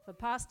for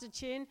Pastor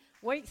Chin.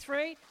 Week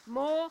 3,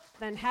 more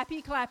than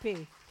happy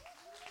Clappy.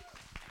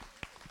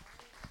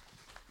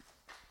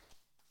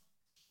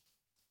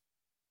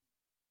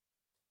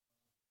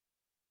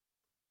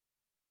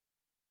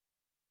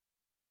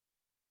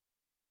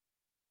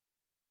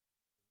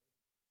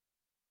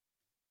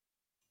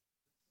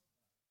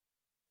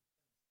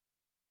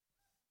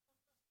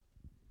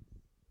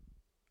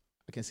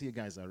 I can see you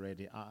guys are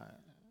ready. I'm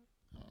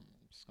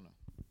just going to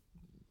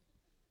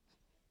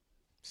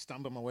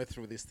stumble my way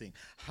through this thing.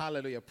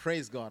 Hallelujah.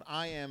 Praise God.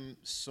 I am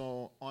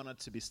so honored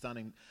to be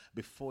standing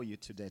before you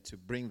today to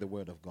bring the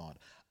word of God.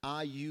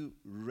 Are you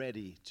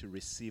ready to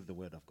receive the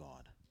word of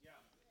God? Yeah.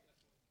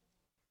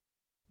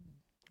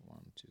 1,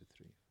 2,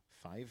 3,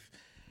 5.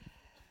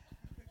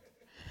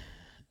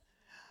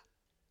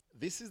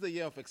 This is the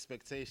year of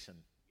expectation.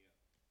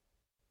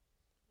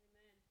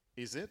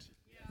 Yeah. Is it?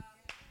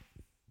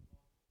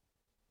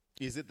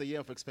 Is it the year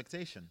of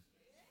expectation?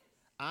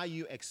 Are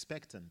you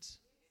expectant?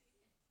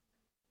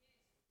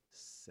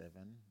 7,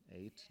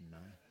 8, 9.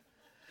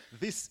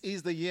 This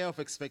is the year of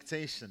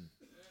expectation.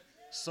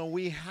 So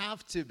we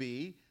have to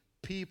be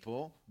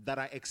people that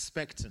are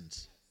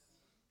expectant.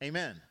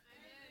 Amen.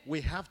 We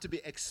have to be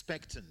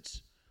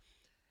expectant.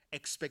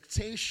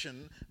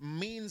 Expectation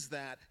means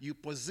that you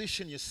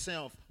position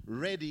yourself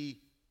ready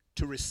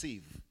to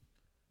receive.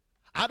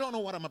 I don't know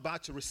what I'm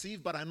about to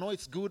receive, but I know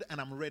it's good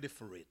and I'm ready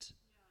for it.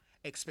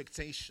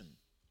 Expectation.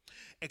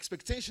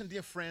 Expectation,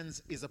 dear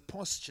friends, is a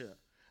posture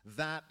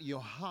that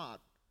your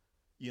heart,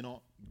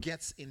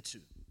 gets into.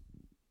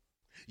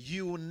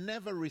 You will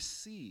never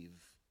receive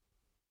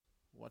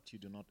what you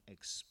do not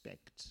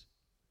expect,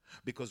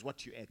 because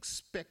what you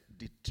expect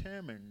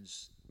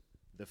determines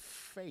the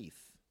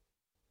faith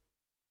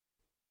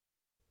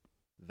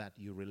that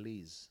you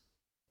release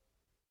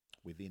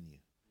within you.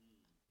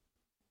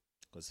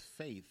 Because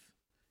faith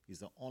is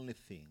the only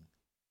thing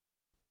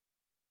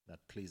that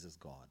pleases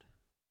God.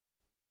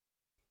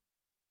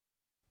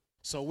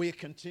 So we're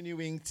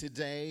continuing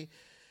today,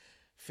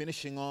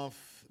 finishing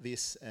off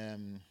this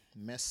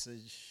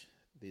message,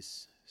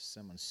 this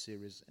sermon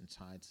series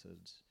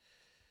entitled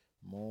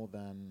More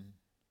Than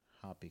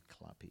Happy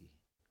Clappy.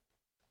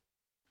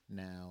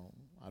 Now,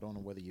 I don't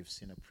know whether you've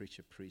seen a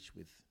preacher preach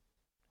with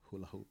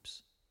hula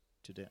hoops.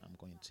 Today I'm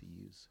going to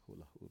use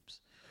hula hoops.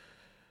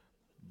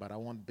 But I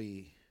won't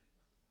be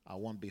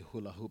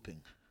hula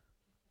hooping.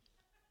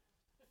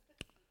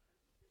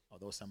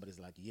 Although somebody's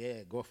like,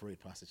 yeah, go for it,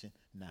 Pastor Chin.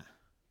 Nah.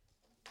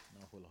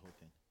 No hula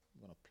hooping.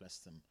 I'm going to place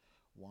them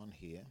one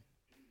here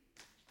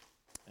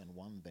and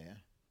one there.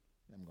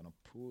 I'm going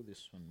to pull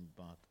this one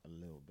back a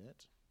little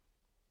bit.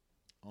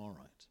 All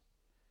right.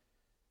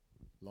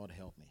 Lord,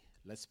 help me.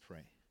 Let's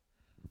pray.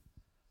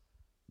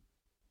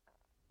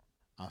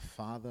 Our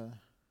Father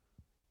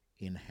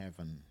in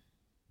heaven,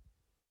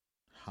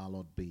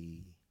 hallowed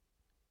be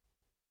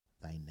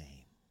thy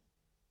name.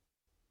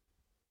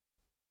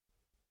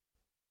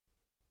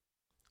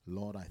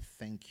 Lord, I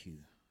thank you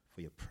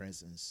for your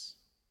presence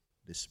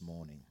this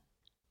morning.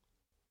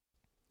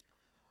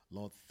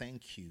 Lord,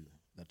 thank you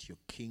that your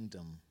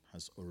kingdom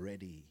has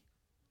already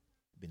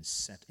been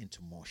set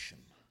into motion.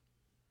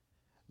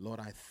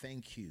 Lord, I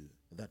thank you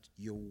that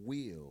your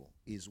will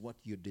is what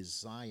you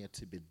desire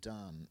to be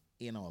done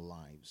in our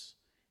lives,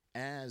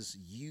 as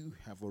you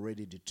have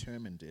already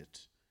determined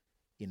it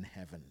in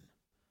heaven.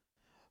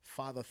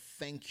 Father,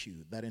 thank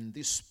you that in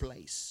this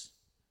place,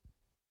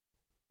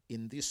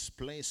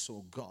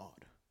 oh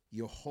God,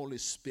 your Holy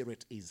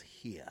Spirit is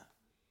here.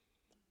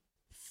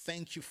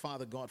 Thank you,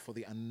 Father God, for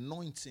the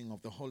anointing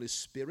of the Holy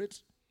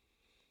Spirit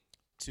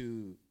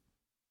to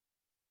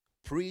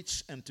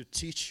preach and to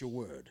teach your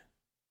word.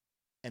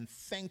 And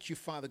thank you,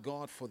 Father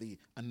God, for the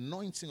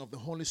anointing of the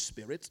Holy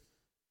Spirit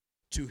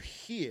to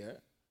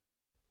hear,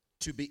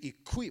 to be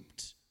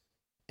equipped,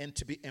 and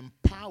to be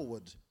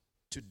empowered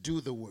to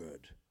do the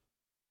word.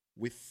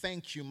 We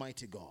thank you,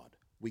 mighty God.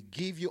 We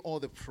give you all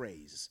the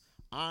praise.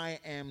 I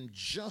am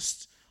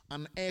just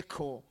an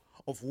echo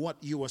of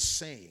what you are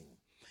saying.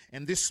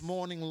 And this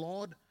morning,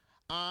 Lord,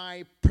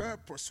 I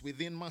purpose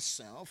within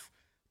myself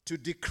to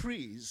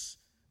decrease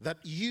that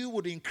you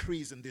would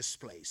increase in this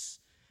place.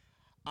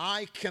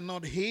 I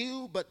cannot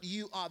heal, but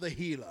you are the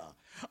healer.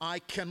 I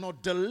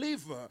cannot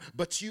deliver,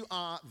 but you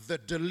are the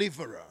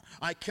deliverer.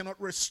 I cannot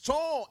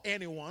restore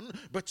anyone,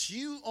 but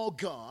you, oh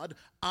God,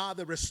 are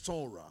the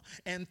restorer.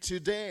 And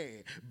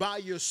today, by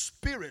your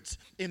Spirit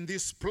in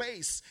this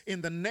place,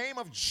 in the name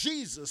of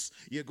Jesus,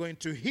 you're going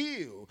to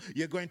heal,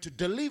 you're going to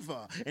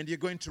deliver, and you're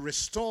going to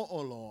restore, oh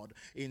Lord,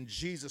 in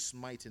Jesus'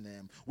 mighty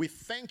name. We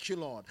thank you,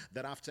 Lord,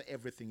 that after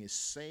everything is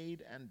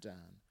said and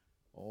done,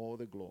 all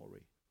the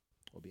glory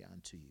will be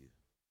unto you.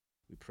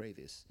 We pray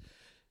this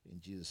in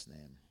Jesus'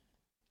 name.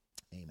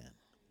 Amen.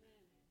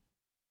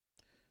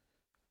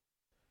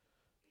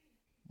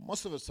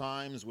 Most of the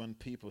times when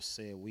people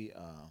say we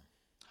are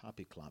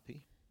happy clappy,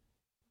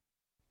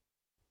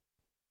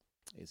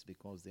 it's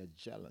because they're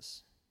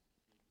jealous.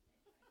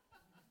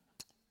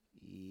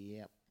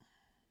 Yep.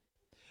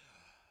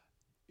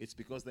 It's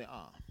because they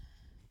are.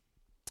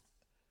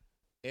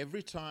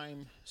 Every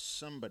time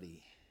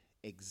somebody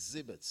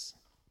exhibits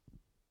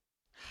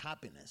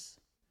happiness,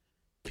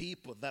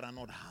 people that are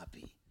not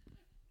happy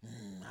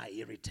are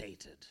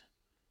irritated.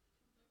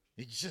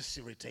 It's just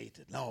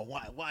irritated. No,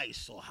 why is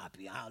so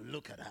happy?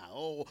 Look at her.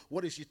 Oh,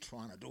 what is she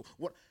trying to do?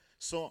 What?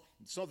 So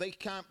they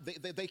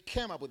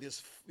came up with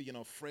this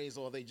phrase,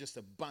 or they just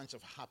a bunch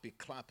of happy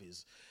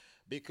clappies,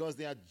 because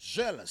they are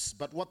jealous.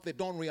 But what they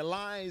don't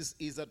realize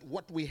is that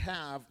what we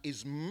have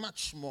is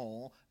much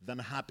more than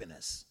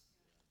happiness.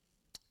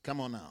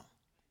 Come on now.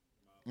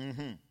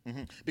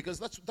 Because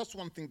that's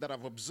one thing that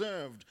I've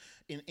observed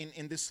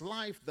in this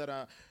life,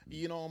 that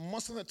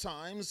most of the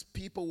times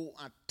people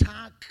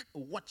attack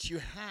what you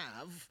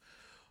have,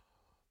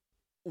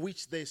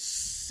 which they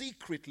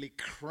secretly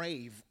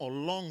crave or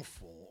long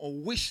for or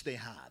wish they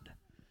had.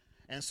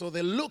 And so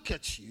they look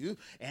at you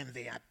and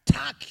they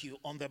attack you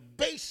on the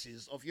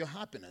basis of your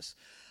happiness.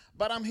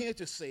 But I'm here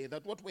to say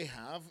that what we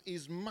have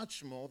is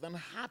much more than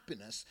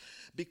happiness,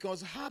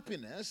 because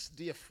happiness,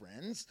 dear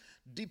friends,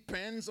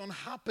 depends on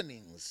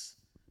happenings.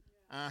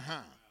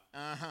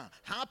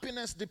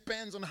 Happiness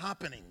depends on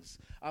happenings.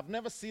 I've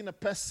never seen a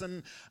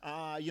person,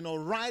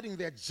 riding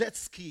their jet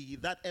ski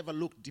that ever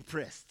looked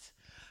depressed.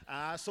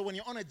 So when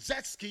you're on a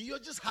jet ski, you're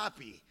just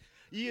happy.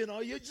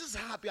 You're just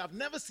happy. I've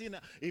never seen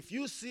if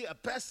you see a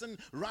person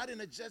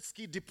riding a jet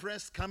ski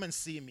depressed, come and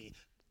see me.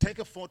 Take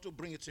a photo,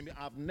 bring it to me.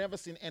 I've never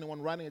seen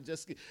anyone riding a jet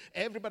ski.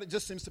 Everybody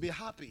just seems to be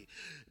happy,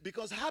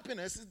 because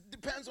happiness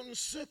depends on the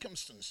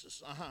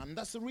circumstances. And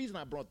that's the reason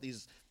I brought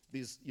these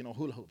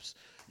hula hoops.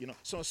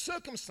 So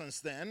circumstance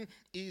then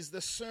is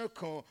the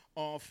circle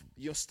of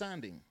your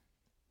standing.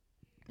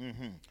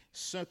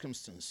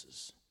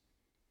 Circumstances.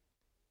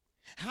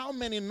 How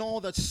many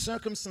know that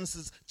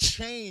circumstances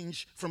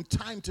change from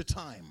time to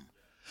time,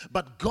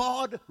 but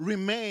God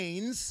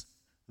remains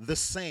the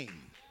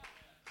same?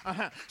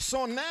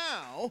 So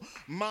now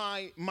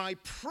my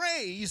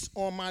praise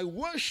or my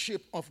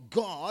worship of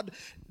God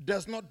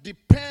does not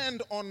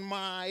depend on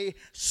my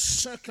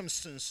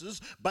circumstances,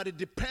 but it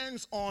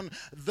depends on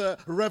the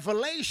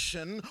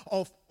revelation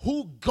of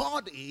who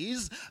God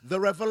is, the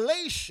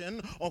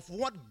revelation of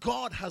what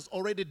God has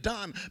already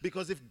done.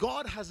 Because if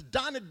God has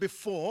done it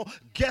before,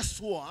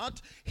 guess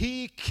what?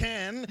 He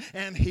can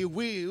and he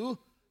will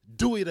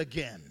do it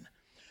again.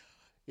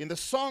 In the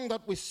song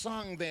that we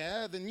sang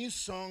there, the new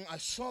song, I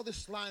saw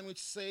this line which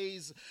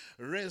says,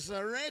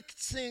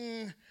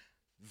 resurrecting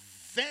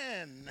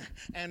then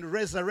and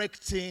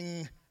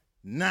resurrecting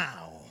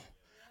now.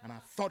 And I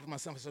thought to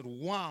myself, I said,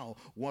 wow,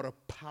 what a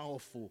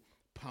powerful,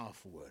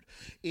 powerful word.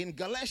 In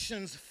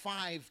Galatians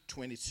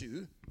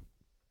 5:22,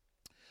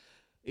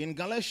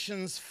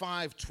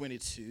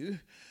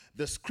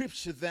 the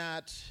scripture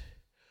that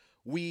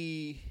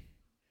we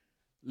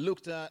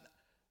looked at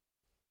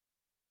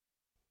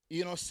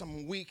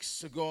some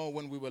weeks ago,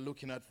 when we were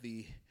looking at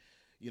the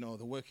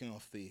working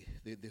of the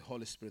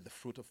Holy Spirit, the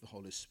fruit of the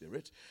Holy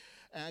Spirit,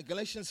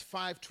 Galatians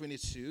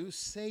 5:22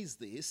 says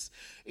this.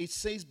 It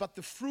says, but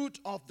the fruit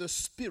of the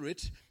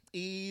Spirit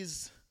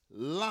is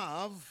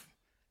love,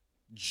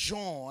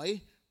 joy,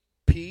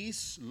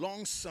 peace,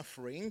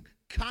 long-suffering,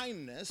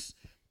 kindness,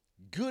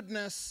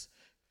 goodness,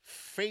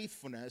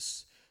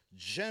 faithfulness,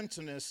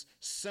 gentleness,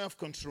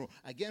 self-control.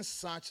 Against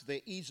such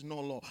there is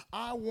no law.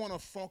 I want to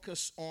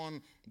focus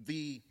on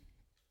the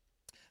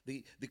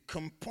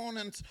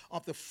component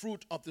of the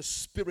fruit of the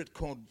Spirit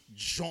called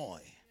joy.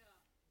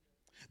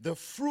 The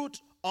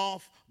fruit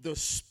of the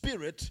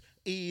Spirit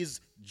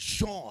is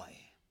joy.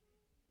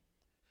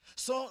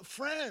 So,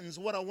 friends,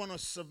 what I want to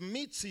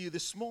submit to you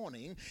this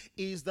morning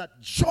is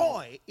that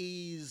joy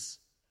is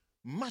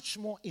much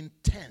more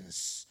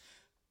intense,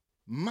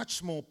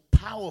 much more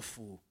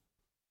powerful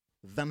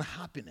than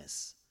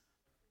happiness.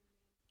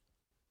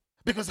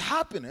 Because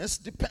happiness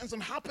depends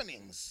on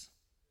happenings.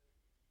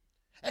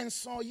 And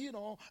so,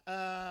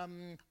 I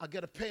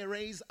get a pay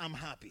raise, I'm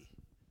happy.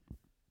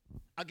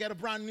 I get a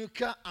brand new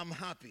car, I'm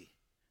happy.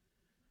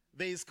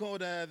 There's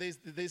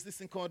this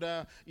thing called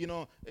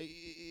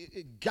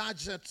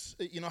gadget,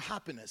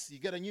 happiness. You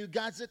get a new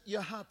gadget,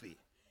 you're happy.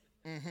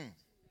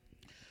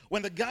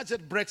 When the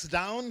gadget breaks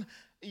down,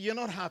 you're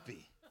not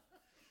happy.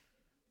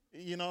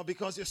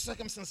 Because your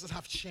circumstances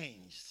have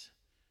changed.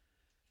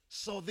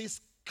 So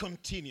this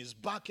continues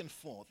back and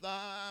forth.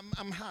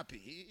 I'm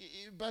happy,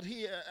 but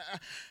here,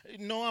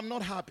 no, I'm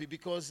not happy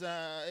because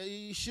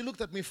she looked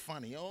at me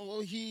funny.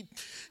 Oh, he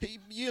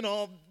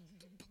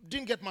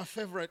didn't get my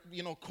favorite,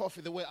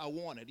 coffee the way I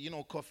wanted.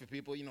 Coffee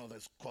people,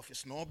 there's coffee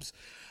snobs.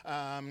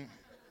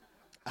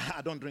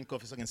 I don't drink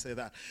coffee, so I can say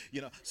that.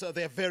 So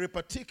they're very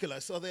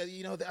particular. So they're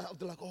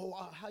like,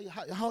 oh,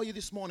 how are you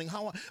this morning?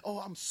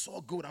 I'm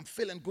so good. I'm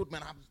feeling good,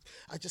 man.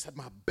 I just had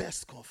my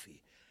best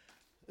coffee.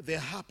 They're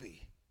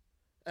happy.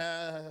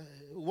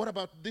 What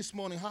about this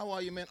morning? How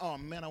are you, man? Oh,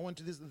 man, I went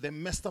to this. They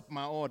messed up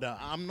my order.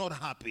 I'm not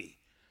happy.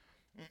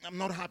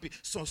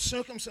 So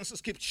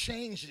circumstances keep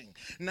changing.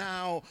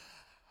 Now,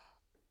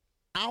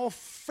 our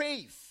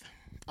faith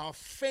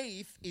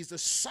is a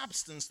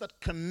substance that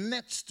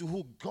connects to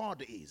who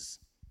God is.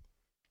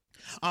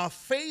 Our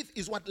faith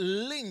is what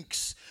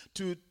links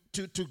to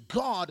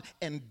God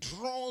and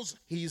draws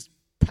his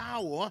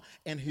power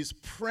and his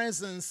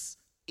presence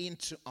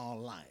into our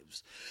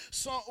lives.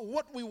 So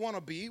what we want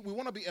to be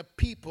a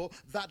people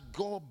that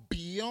go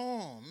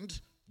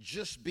beyond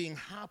just being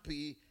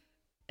happy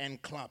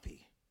and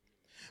clappy.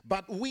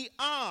 But we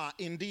are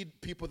indeed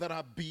people that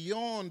are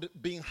beyond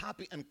being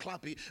happy and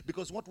clappy,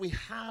 because what we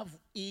have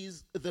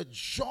is the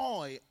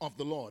joy of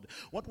the Lord.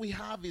 What we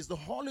have is the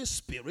Holy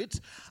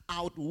Spirit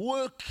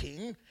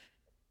outworking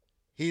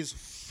his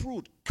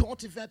fruit,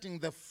 cultivating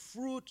the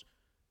fruit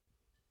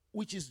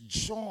which is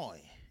joy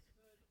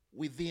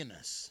within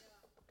us.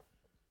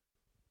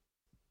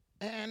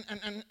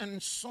 And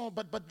so,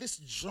 but this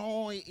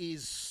joy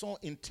is so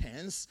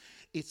intense,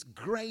 it's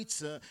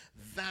greater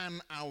than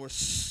our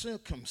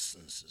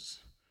circumstances,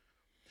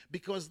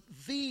 because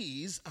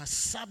these are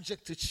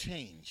subject to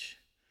change.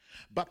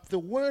 But the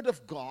Word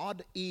of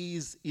God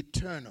is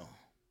eternal.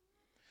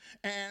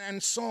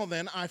 And so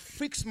then I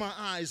fix my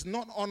eyes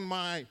not on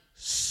my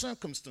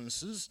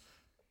circumstances,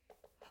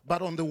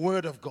 but on the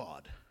Word of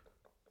God.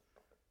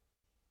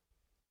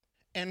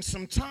 And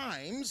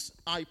sometimes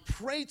I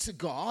pray to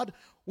God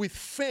with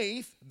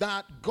faith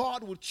that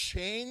God would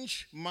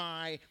change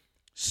my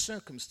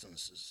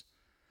circumstances.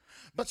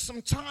 But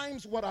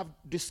sometimes what I've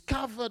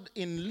discovered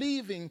in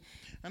living,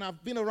 and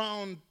I've been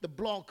around the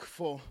block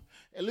for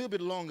a little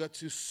bit longer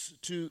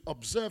to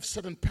observe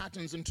certain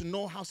patterns and to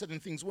know how certain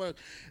things work,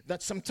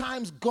 that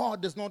sometimes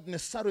God does not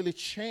necessarily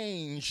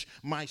change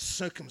my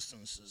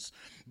circumstances,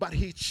 but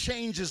he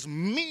changes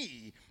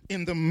me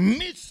in the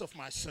midst of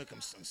my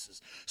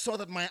circumstances, so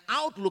that my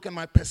outlook and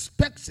my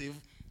perspective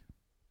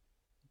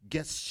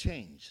gets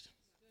changed.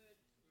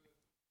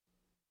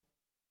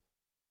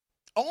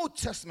 Old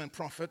Testament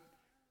prophet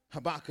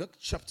Habakkuk,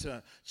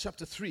 chapter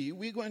 3,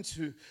 we're going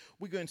to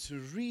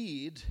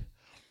read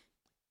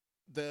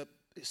the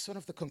sort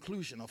of the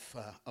conclusion of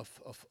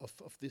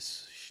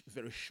this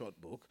very short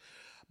book.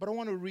 But I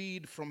want to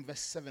read from verse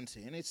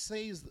 17. It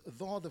says,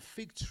 though the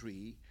fig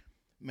tree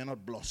may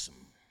not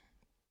blossom,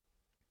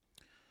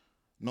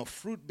 nor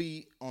fruit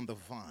be on the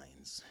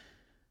vines,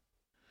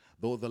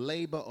 though the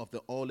labor of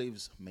the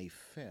olives may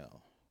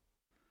fail,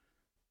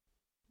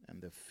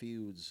 and the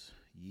fields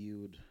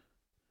yield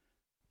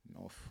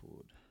no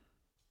food,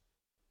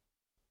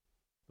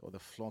 though the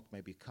flock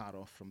may be cut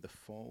off from the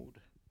fold,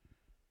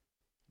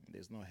 and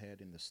there's no head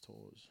in the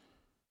stores.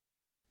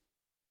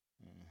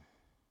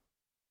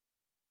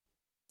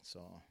 So,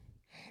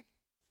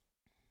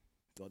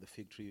 though the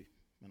fig tree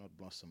may not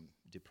blossom,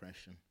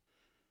 depression,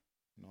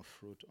 no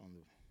fruit on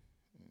the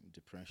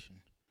depression.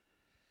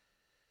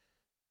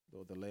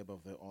 Though the labor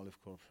of the olive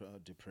crop,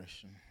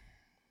 depression,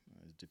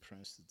 is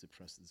depressed.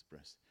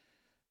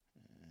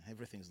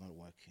 Everything's not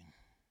working.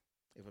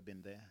 Ever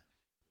been there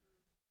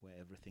where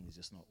everything is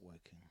just not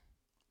working?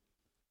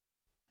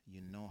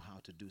 You know how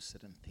to do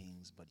certain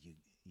things, but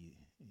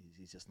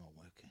it's just not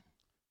working.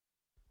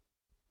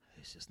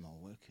 It's just not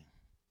working.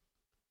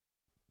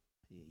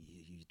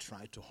 You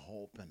try to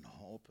hope and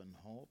hope and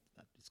hope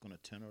that it's going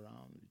to turn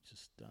around. It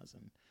just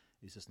doesn't.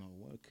 It's just not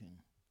working.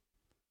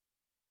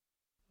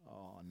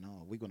 Oh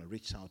no, we're going to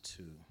reach out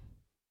to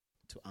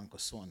Uncle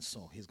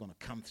so-and-so. He's going to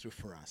come through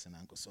for us, and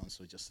Uncle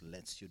so-and-so just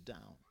lets you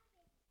down.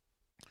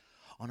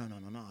 Oh, no,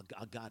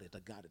 I got it.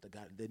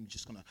 Then you're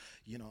just going to,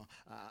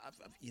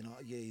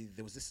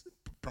 there was this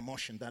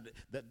promotion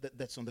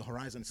that's on the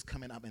horizon. It's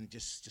coming up and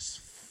just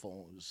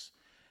falls.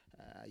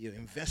 Your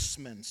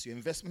investments.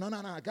 No,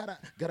 I got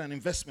an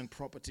investment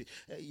property,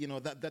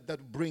 that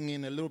bring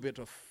in a little bit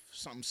of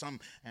some,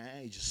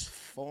 it just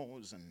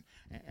falls, and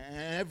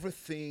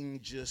everything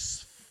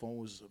just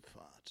falls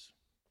apart.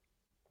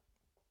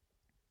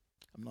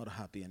 I'm not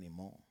happy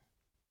anymore.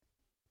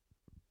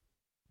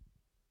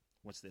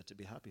 What's there to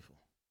be happy for?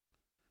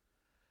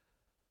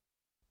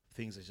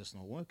 Things are just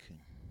not working.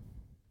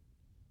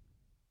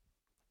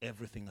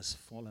 Everything has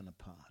fallen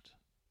apart.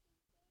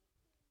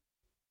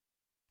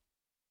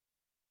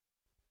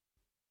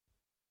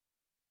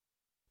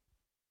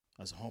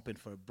 I was hoping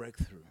for a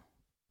breakthrough.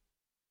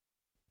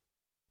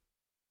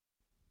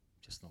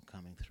 Just not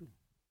coming through.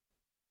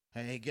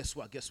 Hey, guess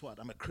what?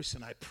 I'm a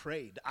Christian. I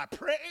prayed. I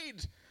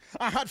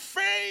had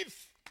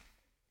faith.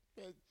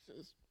 It's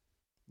just,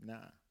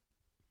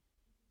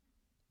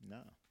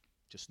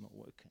 just not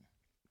working.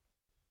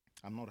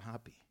 I'm not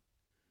happy.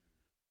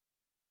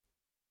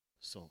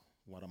 So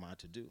what am I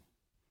to do?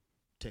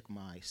 Take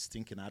my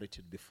stinking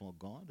attitude before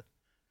God?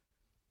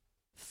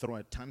 Throw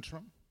a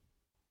tantrum?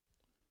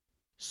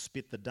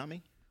 Spit the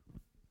dummy?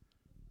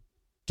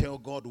 Tell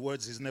God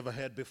words he's never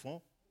heard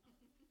before?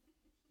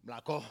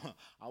 Like, oh,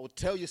 I will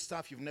tell you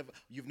stuff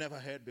you've never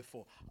heard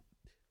before.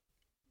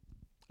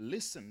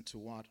 Listen to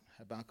what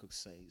Habakkuk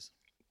says.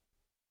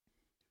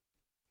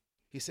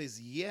 He says,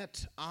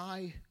 yet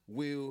I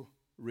will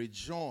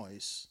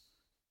rejoice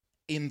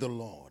in the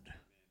Lord.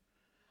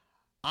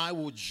 I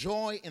will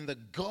joy in the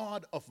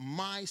God of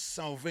my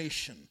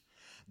salvation.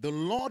 The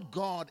Lord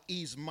God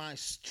is my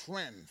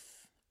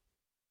strength,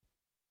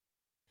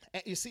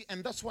 And you see,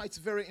 and that's why it's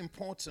very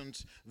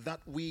important that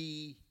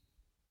we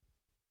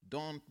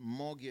don't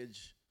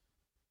mortgage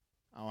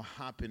our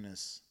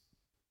happiness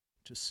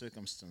to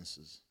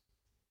circumstances.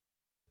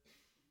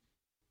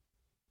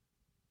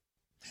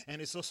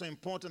 And it's also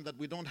important that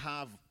we don't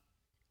have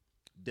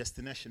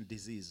destination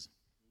disease.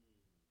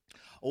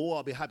 Oh,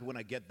 I'll be happy when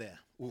I get there.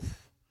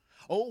 Oof.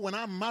 Oh, when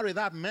I marry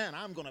that man,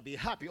 I'm going to be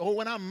happy. Oh,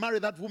 when I marry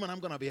that woman, I'm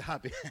going to be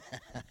happy.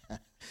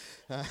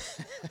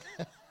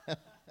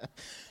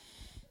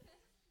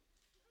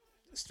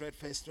 Straight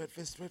face, straight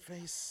face, straight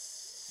face.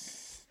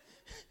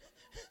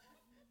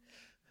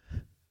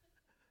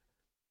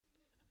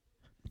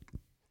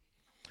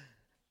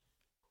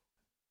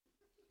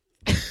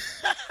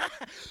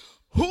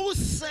 Who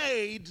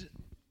said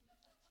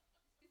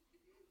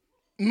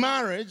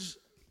marriage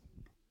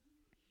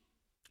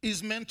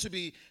is meant to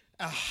be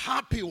a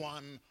happy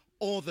one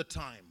all the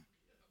time?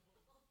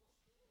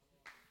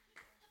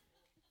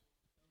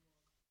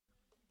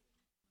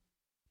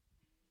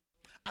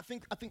 I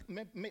think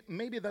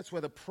maybe that's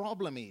where the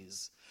problem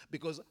is,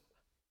 because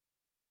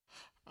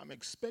I'm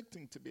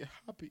expecting to be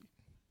happy.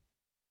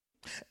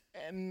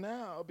 And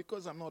now,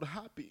 because I'm not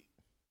happy,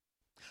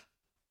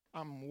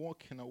 I'm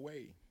walking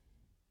away.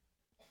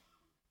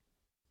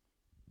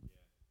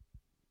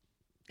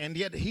 And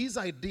yet his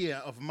idea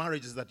of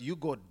marriage is that you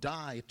go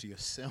die to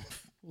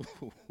yourself.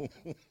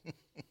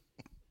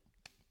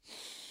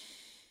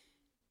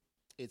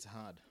 It's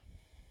hard.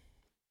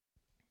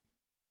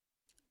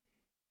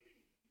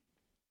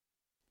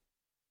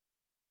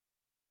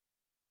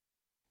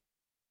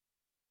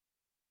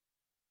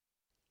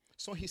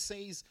 So he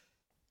says,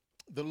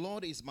 the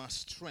Lord is my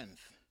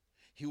strength.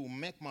 He will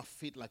make my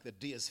feet like the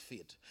deer's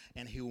feet,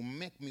 and he will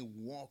make me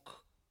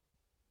walk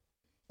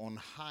on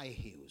high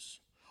hills.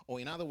 Or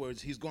in other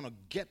words, he's going to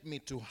get me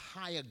to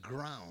higher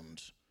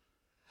ground,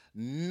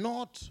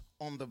 not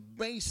on the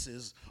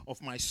basis of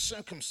my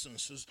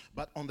circumstances,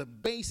 but on the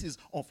basis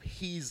of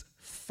his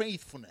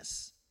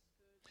faithfulness.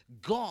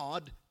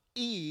 God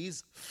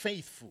is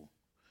faithful.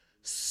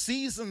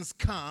 Seasons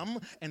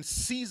come and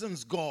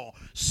seasons go.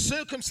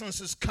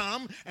 Circumstances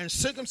come and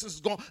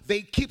circumstances go.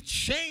 They keep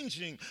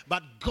changing,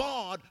 but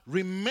God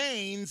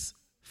remains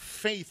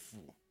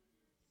faithful.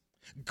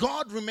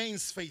 God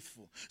remains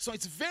faithful. So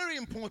it's very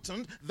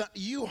important that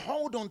you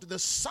hold on to the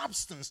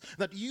substance,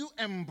 that you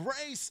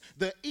embrace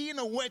the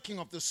inner working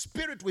of the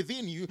Spirit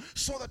within you,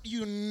 so that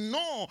you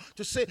know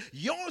to say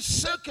your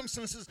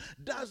circumstances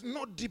does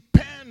not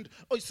depend,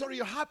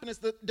 your happiness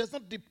does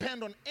not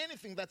depend on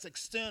anything that's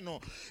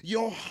external.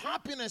 Your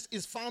happiness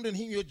is found in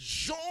Him. Your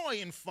joy,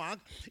 in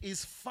fact,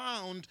 is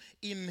found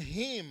in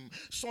Him.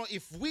 So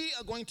if we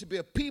are going to be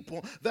a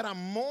people that are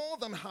more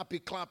than happy,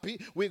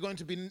 Clappy, we're going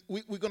to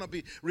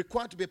be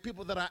required to be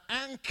people that are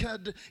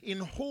anchored in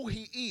who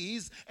He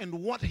is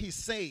and what He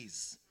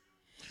says.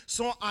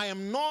 So I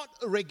am not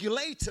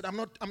regulated, I'm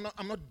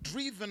not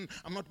driven,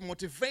 I'm not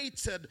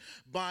motivated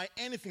by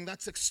anything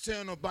that's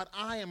external, but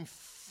I am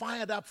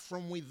fired up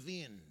from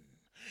within.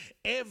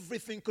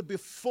 Everything could be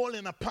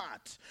falling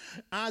apart,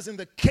 as in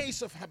the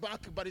case of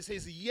Habakkuk, but it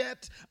says,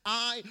 yet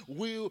I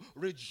will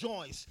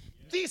rejoice.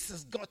 This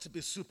has got to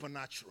be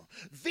supernatural.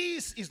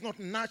 This is not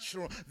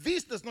natural.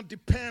 This does not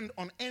depend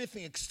on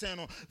anything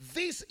external.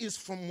 This is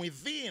from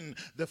within.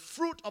 The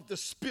fruit of the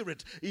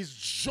Spirit is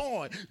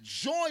joy.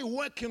 Joy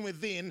working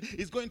within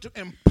is going to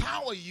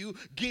empower you,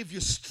 give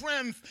you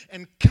strength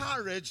and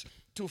courage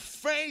to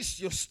face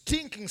your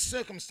stinking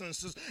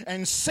circumstances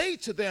and say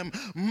to them,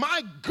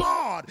 my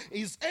God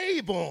is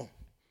able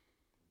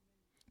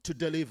to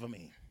deliver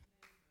me.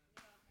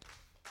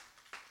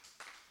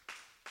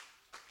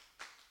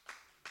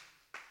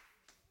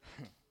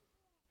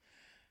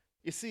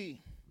 You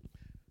see,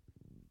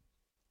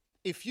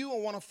 if you are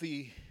one of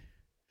the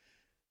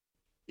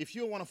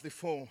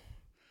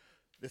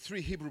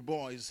three Hebrew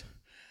boys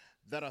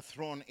that are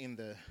thrown in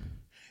the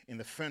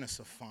furnace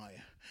of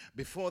fire,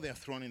 before they are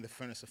thrown in the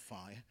furnace of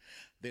fire,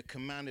 they're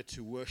commanded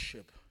to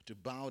worship, to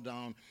bow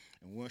down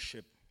and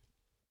worship,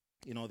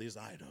 these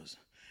idols.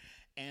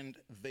 And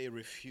they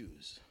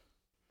refuse.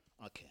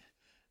 Okay,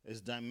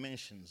 there's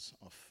dimensions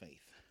of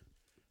faith.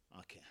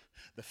 Okay,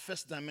 the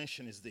first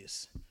dimension is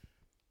this.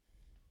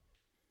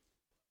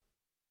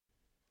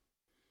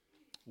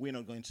 We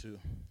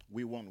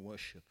won't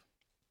worship.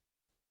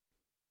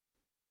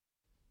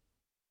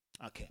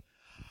 Okay.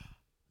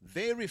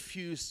 They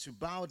refused to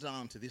bow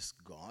down to this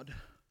God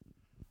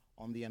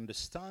on the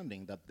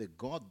understanding that the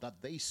God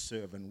that they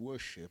serve and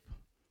worship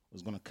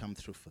was going to come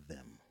through for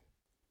them.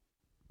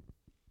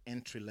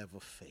 Entry-level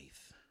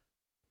faith.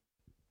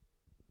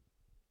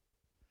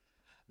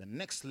 The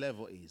next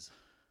level is,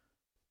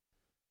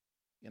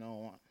 you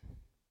know what?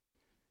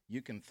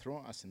 You can throw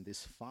us in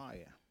this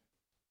fire,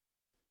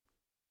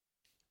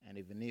 and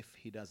even if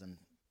He doesn't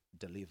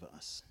deliver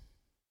us,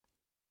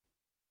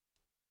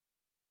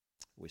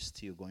 we're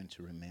still going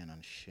to remain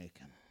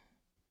unshaken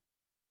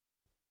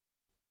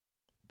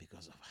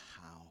because of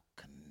how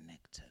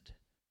connected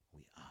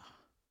we are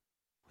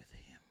with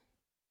Him.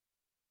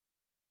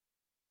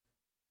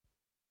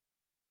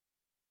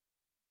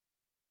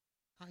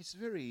 it's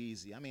very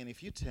easy. I mean,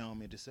 if you tell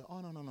me to say, oh,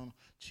 no,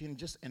 Chin,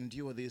 just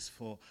endure this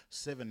for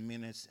 7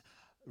 minutes.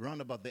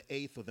 Round about the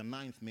 8th or the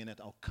 9th minute,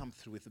 I'll come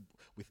through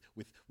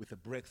with a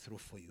breakthrough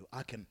for you.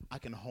 I can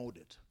hold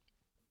it.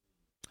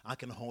 I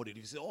can hold it. If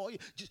you say, oh,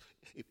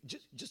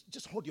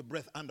 just hold your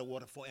breath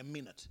underwater for a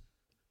minute.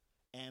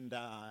 And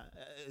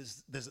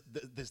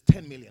there's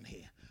 10 million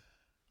here.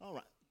 All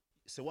right.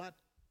 So what?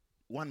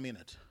 1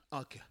 minute.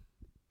 Okay.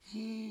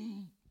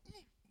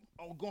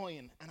 I'll go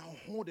in and I'll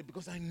hold it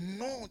because I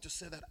know to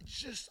say that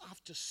just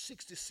after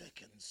 60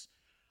 seconds,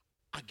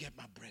 I get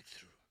my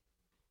breakthrough.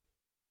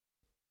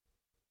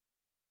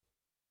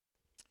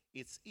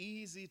 It's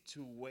easy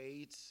to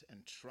wait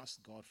and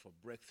trust God for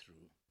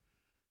breakthrough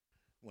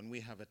when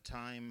we have a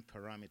time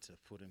parameter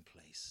put in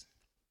place.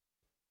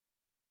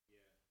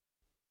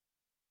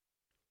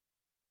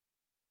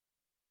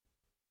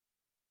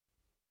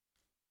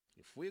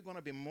 If we're going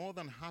to be more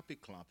than happy,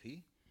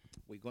 Clappy,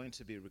 we're going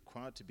to be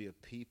required to be a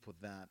people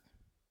that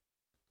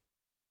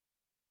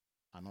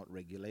are not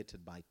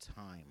regulated by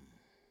time.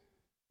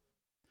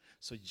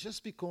 So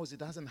just because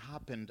it hasn't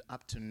happened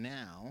up to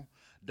now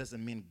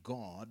doesn't mean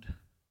God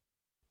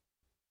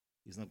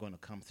is not going to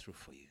come through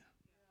for you.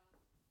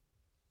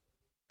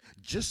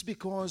 Just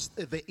because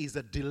there is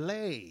a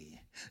delay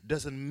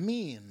doesn't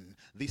mean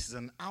this is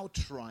an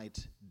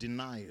outright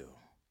denial.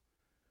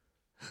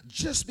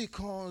 Just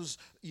because,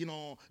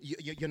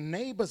 your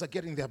neighbors are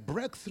getting their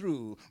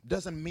breakthrough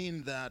doesn't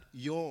mean that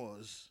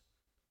yours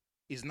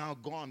is now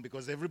gone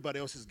because everybody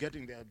else is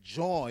getting their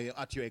joy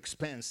at your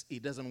expense.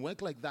 It doesn't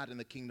work like that in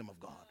the kingdom of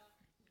God.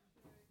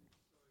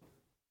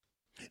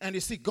 And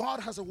you see, God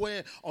has a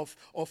way of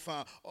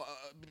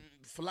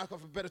for lack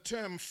of a better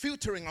term,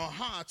 filtering our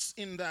hearts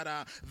in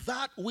that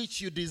that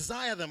which you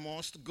desire the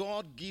most,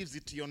 God gives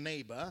it to your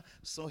neighbor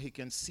so he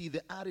can see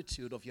the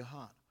attitude of your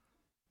heart.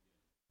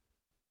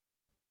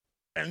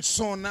 And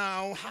so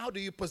now, how do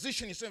you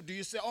position yourself? Do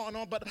you say, oh,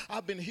 no, but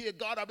I've been here,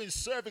 God, I've been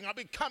serving, I've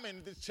been coming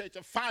to this church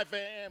at 5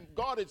 a.m.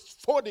 God, it's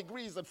 4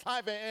 degrees at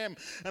 5 a.m.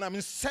 And I've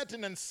been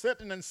setting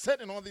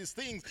all these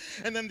things.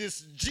 And then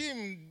this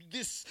gym,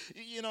 this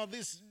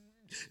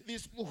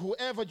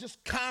whoever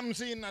just comes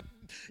in at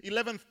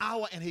 11th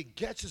hour and he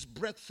gets his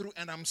breakthrough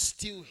and I'm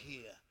still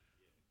here.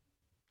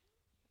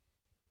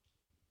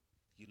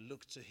 You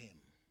look to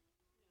him.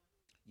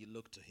 You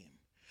look to him.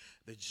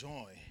 The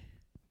joy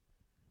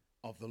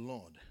of the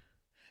Lord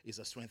is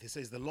a strength. He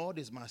says, the Lord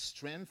is my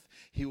strength.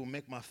 He will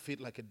make my feet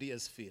like a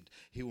deer's feet.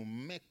 He will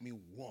make me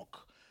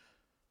walk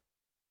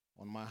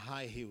on my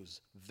high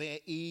heels. There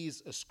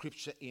is a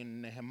scripture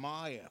in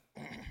Nehemiah.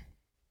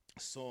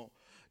 So,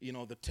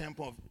 the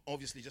temple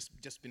obviously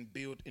just been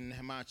built in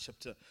Nehemiah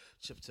chapter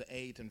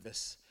 8 and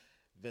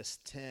verse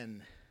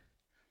 10.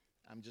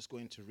 I'm just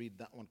going to read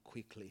that one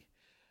quickly.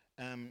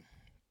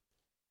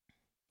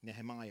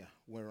 Nehemiah,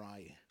 where are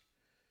you?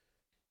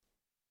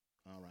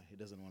 All right, he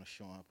doesn't want to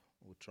show up.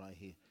 We'll try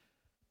here.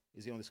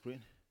 Is he on the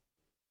screen?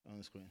 On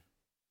the screen.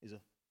 Is he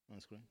on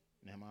the screen?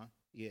 Nehemiah?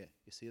 Yeah,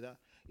 you see that?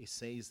 It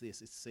says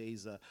this. It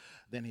says,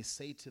 then he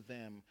said to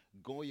them,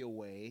 go your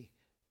way,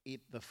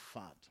 eat the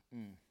fat.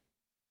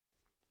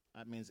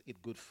 That means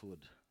eat good food.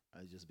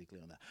 I'll just be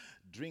clear on that.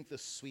 Drink the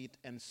sweet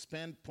and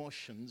spend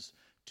portions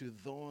to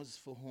those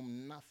for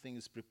whom nothing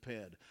is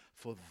prepared.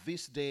 For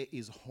this day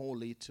is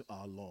holy to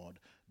our Lord.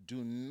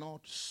 Do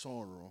not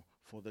sorrow,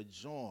 for the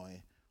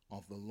joy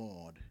of the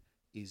Lord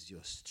is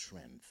your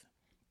strength.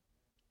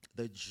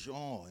 The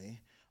joy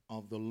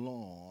of the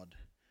Lord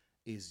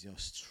is your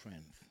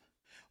strength.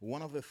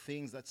 One of the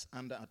things that's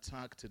under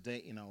attack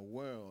today in our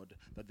world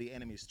that the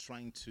enemy is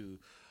trying to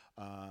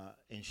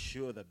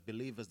ensure that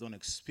believers don't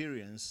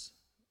experience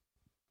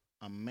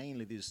are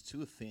mainly these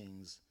two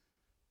things,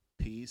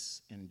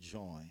 peace and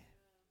joy.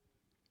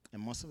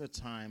 And most of the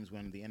times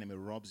when the enemy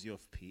robs you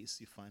of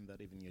peace, you find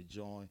that even your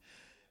joy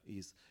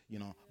is,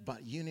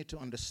 but you need to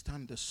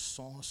understand the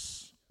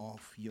source of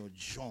your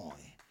joy.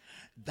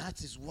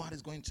 That is what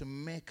is going to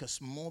make us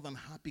more than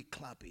happy,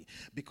 Clappy.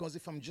 Because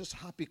if I'm just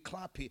happy,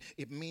 Clappy,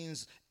 it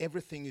means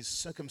everything is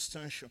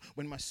circumstantial.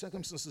 When my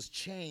circumstances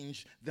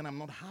change, then I'm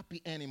not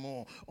happy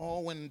anymore.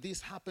 Or when this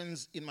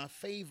happens in my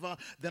favor,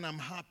 then I'm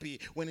happy.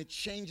 When it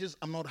changes,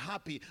 I'm not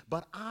happy.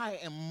 But I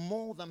am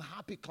more than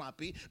happy,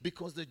 Clappy,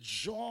 because the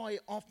joy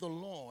of the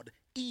Lord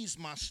is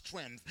my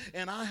strength,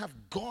 and I have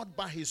God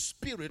by his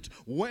Spirit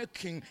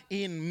working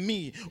in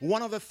me.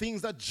 One of the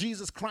things that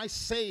Jesus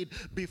Christ said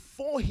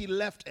before he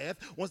left earth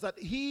was that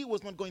he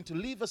was not going to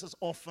leave us as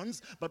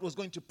orphans, but was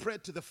going to pray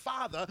to the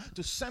Father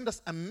to send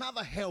us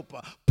another helper,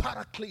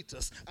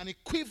 Paracletus, an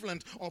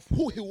equivalent of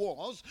who he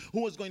was,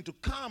 who was going to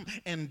come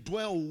and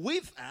dwell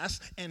with us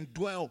and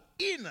dwell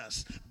in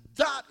us.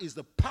 That is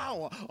the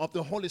power of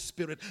the Holy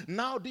Spirit.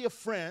 Now, dear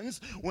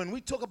friends, when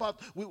we talk about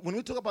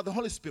the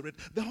Holy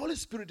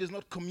Spirit is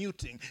not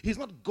commuting. He's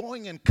not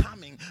going and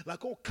coming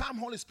like, oh, come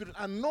Holy Spirit.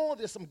 I know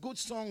there's some good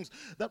songs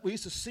that we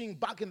used to sing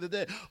back in the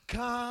day.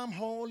 Come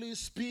Holy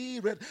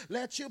Spirit,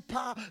 let your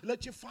power,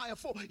 let your fire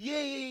fall.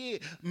 Yeah.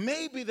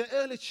 Maybe the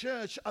early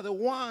church are the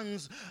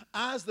ones,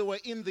 as they were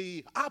in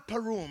the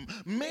upper room,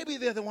 maybe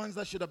they're the ones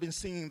that should have been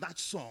singing that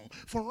song.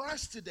 For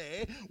us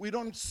today, we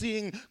don't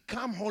sing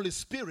Come Holy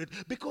Spirit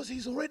because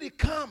he's already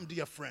come,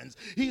 dear friends.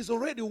 He's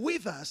already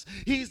with us.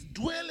 He's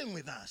dwelling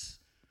with us.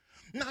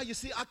 Now, you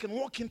see, I can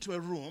walk into a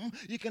room.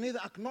 You can either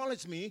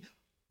acknowledge me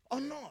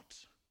or not.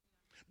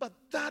 But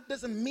that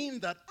doesn't mean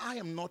that I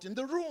am not in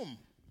the room.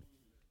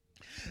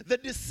 The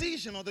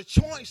decision or the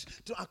choice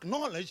to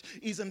acknowledge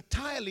is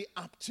entirely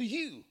up to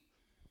you.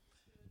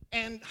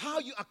 And how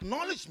you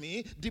acknowledge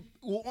me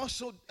will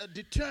also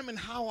determine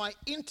how I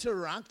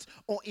interact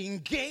or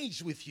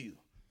engage with you.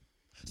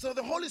 So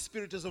the Holy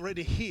Spirit is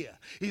already here.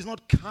 He's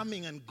not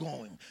coming and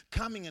going.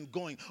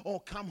 Oh,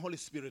 come Holy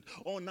Spirit.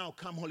 Oh, now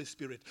come Holy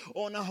Spirit.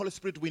 Oh, now Holy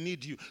Spirit, we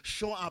need you.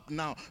 Show up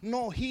now.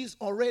 No, he's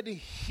already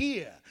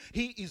here.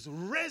 He is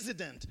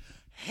resident.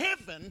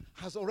 Heaven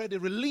has already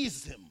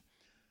released him.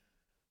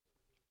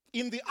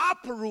 In the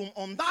upper room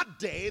on that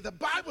day, the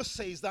Bible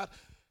says that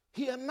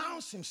he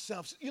announced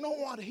himself. You know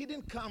what? He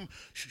didn't come.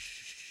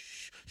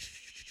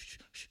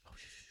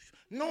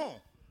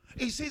 No.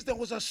 He says there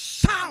was a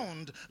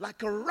sound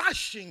like a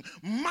rushing,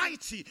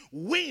 mighty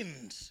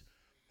wind.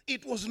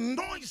 It was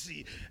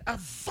noisy, a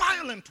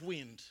violent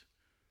wind.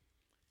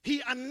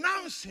 He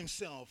announced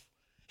himself.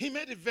 He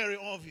made it very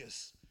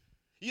obvious.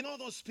 You know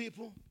those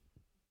people?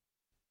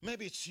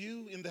 Maybe it's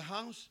you in the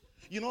house.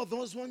 You know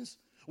those ones?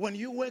 When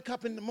you wake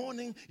up in the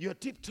morning, you're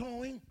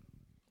tiptoeing.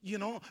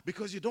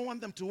 Because you don't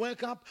want them to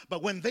wake up.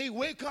 But when they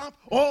wake up,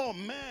 oh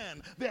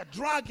man, they're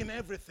dragging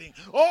everything.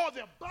 Oh,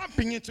 they're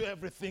bumping into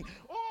everything.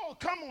 Oh,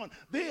 come on.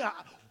 They are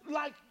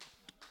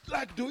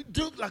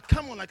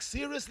come on,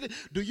 seriously?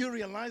 Do you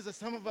realize that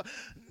some of us,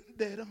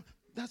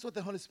 that's what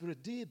the Holy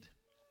Spirit did.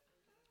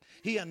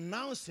 He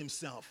announced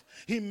himself.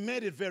 He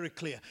made it very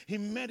clear. He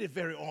made it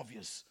very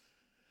obvious.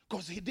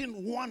 Because he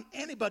didn't want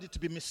anybody to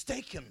be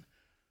mistaken.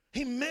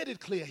 He made it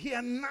clear. He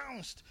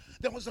announced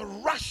there was a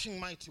rushing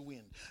mighty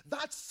wind.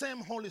 That same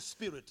Holy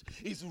Spirit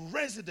is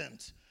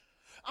resident.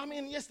 I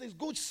mean, yes, there's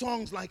good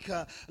songs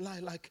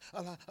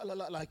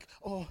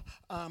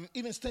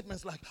even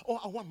statements like, oh,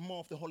 I want more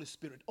of the Holy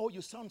Spirit. Oh,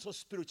 you sound so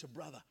spiritual,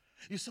 brother.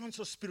 You sound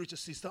so spiritual,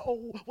 sister.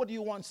 Oh, what do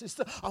you want,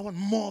 sister? I want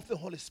more of the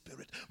Holy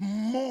Spirit.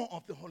 More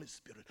of the Holy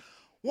Spirit.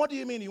 What do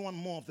you mean you want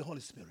more of the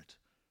Holy Spirit?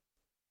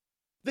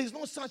 There's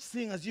no such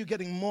thing as you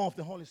getting more of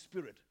the Holy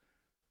Spirit.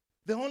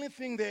 The only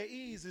thing there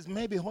is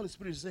maybe the Holy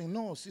Spirit is saying,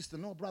 no, sister,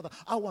 no, brother,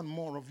 I want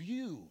more of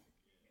you.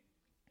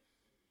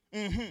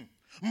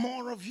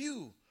 More of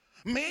you.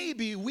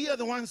 Maybe we are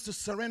the ones to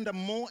surrender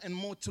more and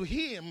more to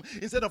him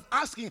instead of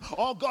asking,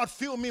 oh, God,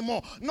 fill me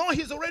more. No,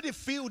 he's already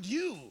filled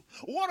you.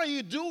 What are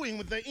you doing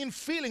with the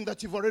infilling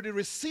that you've already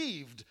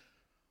received?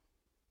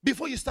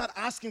 Before you start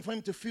asking for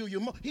him to fill you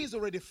more, he's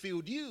already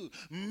filled you.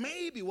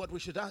 Maybe what we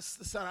should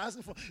start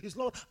asking for is,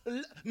 Lord,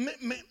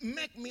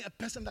 make me a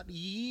person that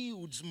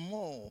yields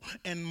more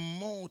and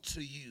more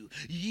to you.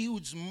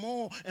 Yields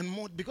more and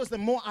more. Because the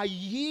more I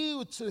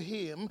yield to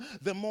him,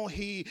 the more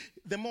he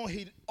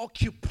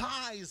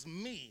occupies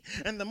me.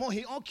 And the more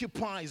he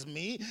occupies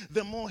me,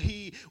 the more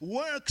he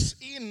works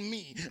in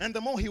me. And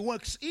the more he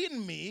works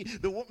in me,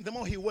 the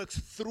more he works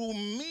through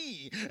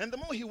me. And the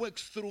more he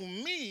works through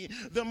me,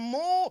 the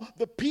more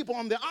the people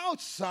on the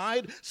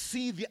outside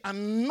see the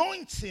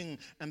anointing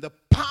and the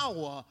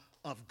power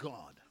of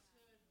God.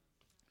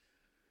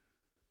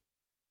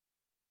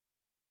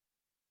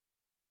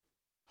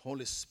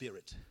 Holy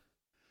Spirit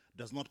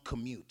does not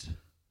commute.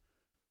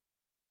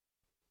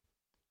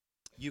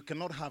 You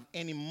cannot have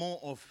any more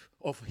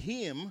of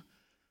him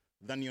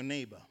than your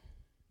neighbor.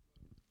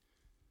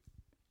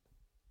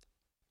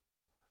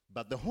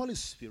 But the Holy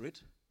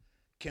Spirit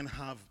can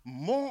have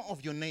more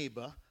of your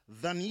neighbor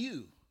than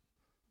you.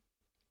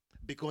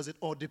 Because it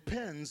all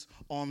depends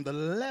on the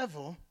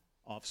level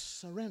of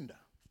surrender.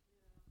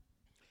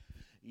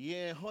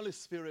 Yeah, Holy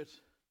Spirit,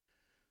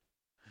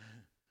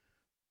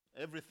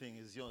 everything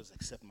is yours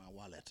except my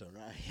wallet, all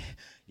right?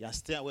 Yeah,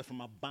 stay away from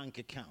my bank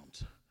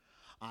account.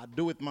 I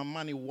do with my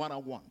money what I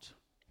want.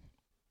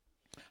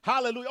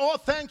 Hallelujah. Oh,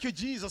 thank you,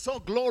 Jesus. Oh,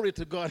 glory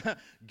to God.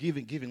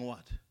 Giving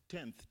what?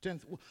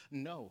 Tenth.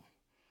 No,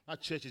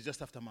 that church is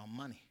just after my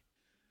money.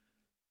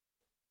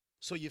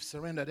 So you've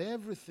surrendered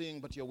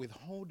everything, but you're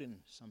withholding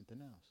something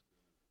else.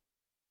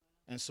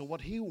 And so what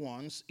he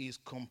wants is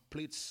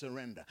complete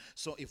surrender.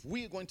 So if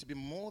we're going to be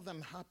more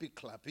than happy,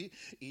 Clappy,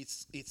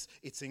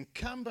 it's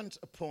incumbent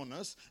upon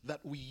us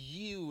that we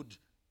yield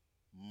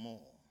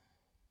more.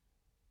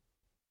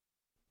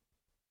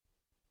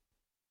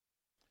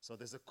 So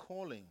there's a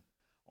calling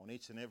on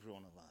each and every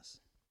one of us.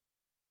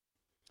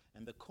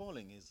 And the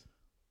calling is,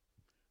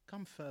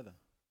 come further.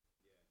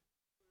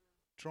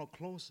 Draw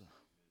closer.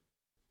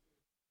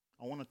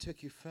 I want to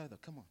take you further.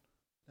 Come on,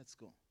 let's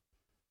go.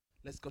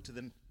 Let's go to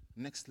the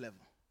next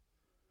level.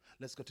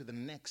 Let's go to the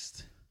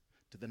next,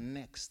 to the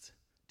next,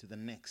 to the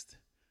next.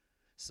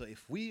 So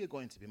if we are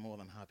going to be more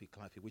than happy,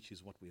 Clappy, which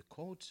is what we're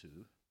called to,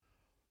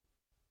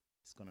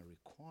 it's going to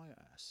require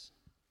us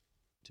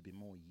to be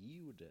more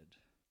yielded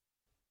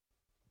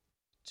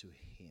to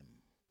Him,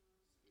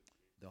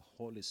 the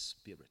Holy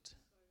Spirit,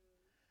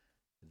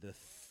 the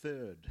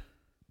third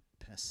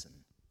person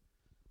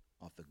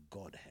of the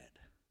Godhead,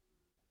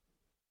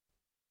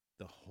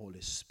 the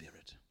Holy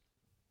Spirit.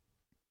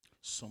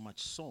 So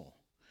much so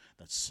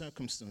that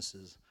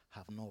circumstances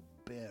have no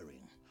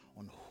bearing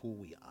on who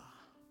we are.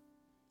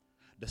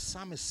 The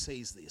psalmist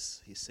says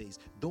this. He says,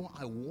 though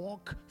I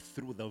walk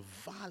through the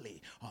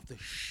valley of the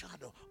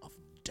shadow of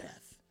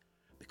death,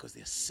 because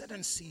there are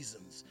certain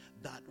seasons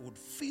that would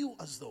feel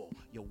as though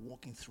you're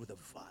walking through the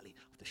valley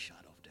of the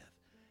shadow of death.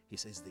 He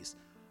says this,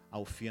 I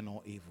will fear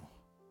no evil,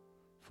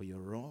 for your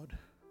rod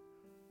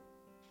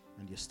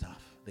and your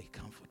staff, they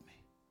comfort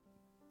me.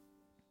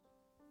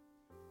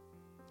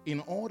 In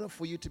order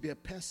for you to be a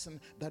person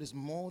that is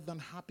more than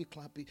happy,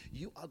 Clappy,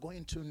 you are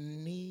going to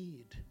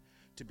need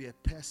to be a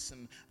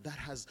person that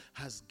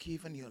has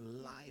given your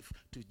life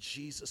to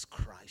Jesus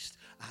Christ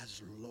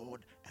as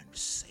Lord and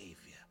Savior.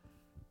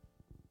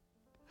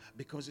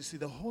 Because you see,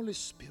 the Holy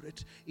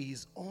Spirit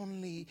is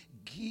only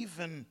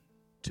given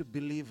to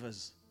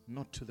believers,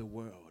 not to the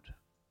world.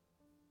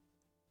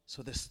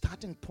 So the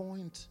starting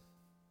point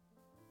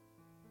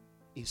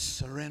is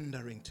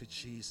surrendering to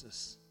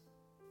Jesus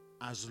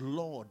as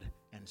Lord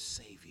and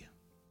Savior.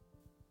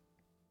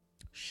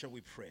 Shall we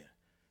pray?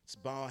 Let's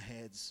bow our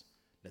heads.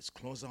 Let's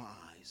close our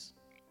eyes.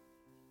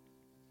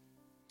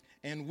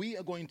 And we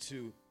are going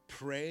to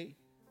pray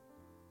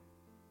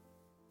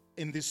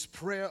in this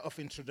prayer of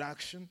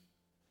introduction.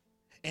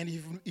 And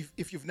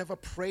if you've never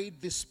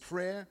prayed this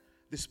prayer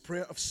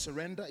of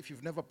surrender, if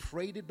you've never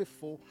prayed it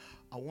before,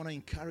 I want to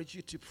encourage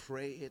you to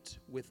pray it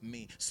with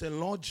me. Say,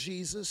 Lord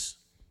Jesus,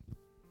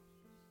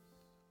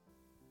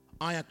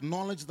 I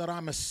acknowledge that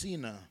I'm a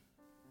sinner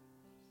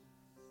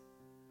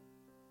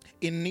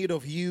in need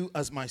of you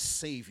as my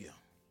Savior.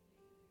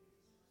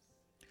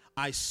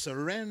 I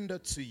surrender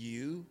to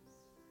you.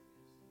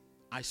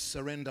 I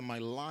surrender my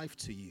life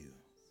to you.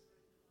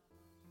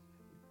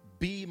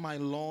 Be my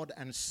Lord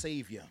and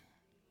Savior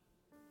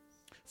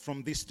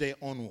from this day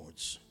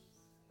onwards.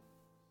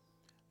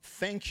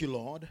 Thank you,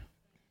 Lord,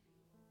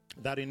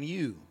 that in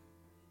you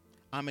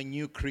I'm a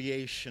new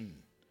creation.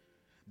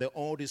 The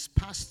old is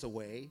passed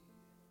away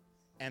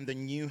and the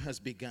new has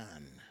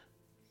begun.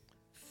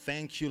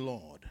 Thank you,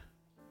 Lord,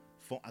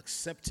 for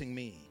accepting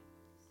me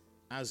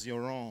as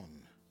your own.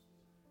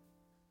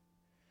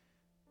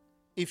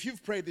 If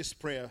you've prayed this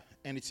prayer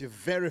and it's your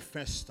very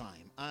first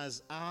time,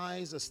 as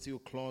eyes are still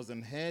closed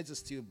and heads are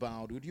still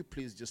bowed, would you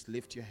please just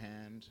lift your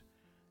hand?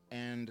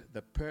 And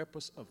the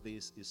purpose of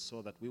this is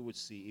so that we would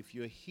see if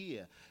you're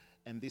here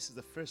and this is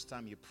the first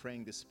time you're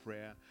praying this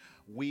prayer,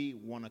 we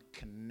want to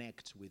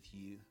connect with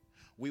you.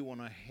 We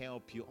want to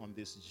help you on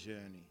this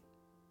journey.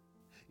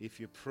 If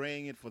you're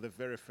praying it for the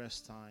very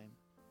first time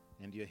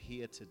and you're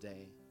here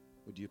today,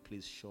 would you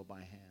please show by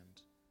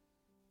hand?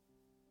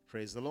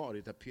 Praise the Lord.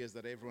 It appears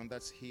that everyone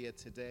that's here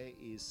today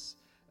is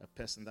a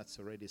person that's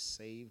already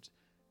saved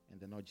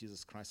and they know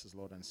Jesus Christ as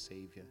Lord and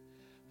Savior.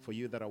 For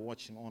you that are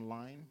watching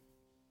online,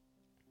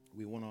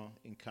 we want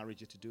to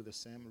encourage you to do the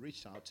same.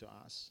 Reach out to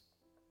us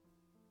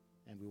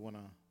and we want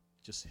to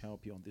just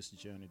help you on this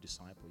journey,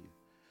 disciple you.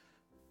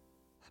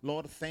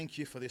 Lord, thank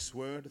you for this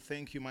word.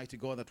 Thank you, mighty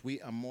God, that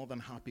we are more than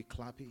happy,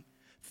 Clappy.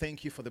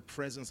 Thank you for the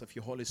presence of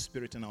your Holy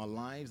Spirit in our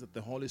lives, that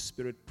the Holy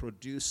Spirit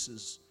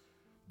produces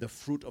the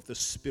fruit of the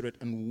Spirit,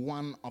 and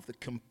one of the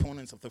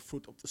components of the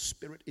fruit of the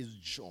Spirit is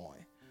joy.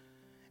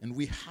 And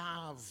we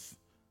have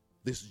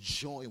this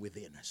joy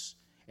within us,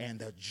 and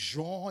the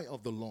joy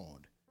of the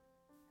Lord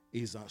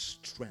is our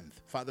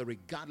strength. Father,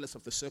 regardless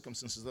of the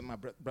circumstances that my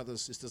brothers and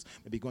sisters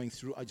may be going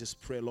through, I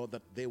just pray, Lord,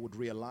 that they would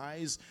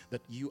realize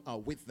that you are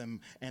with them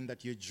and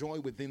that your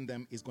joy within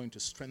them is going to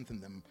strengthen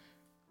them.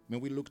 May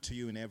we look to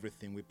you in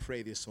everything. We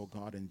pray this, oh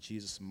God, in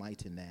Jesus'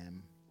 mighty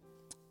name.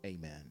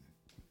 Amen.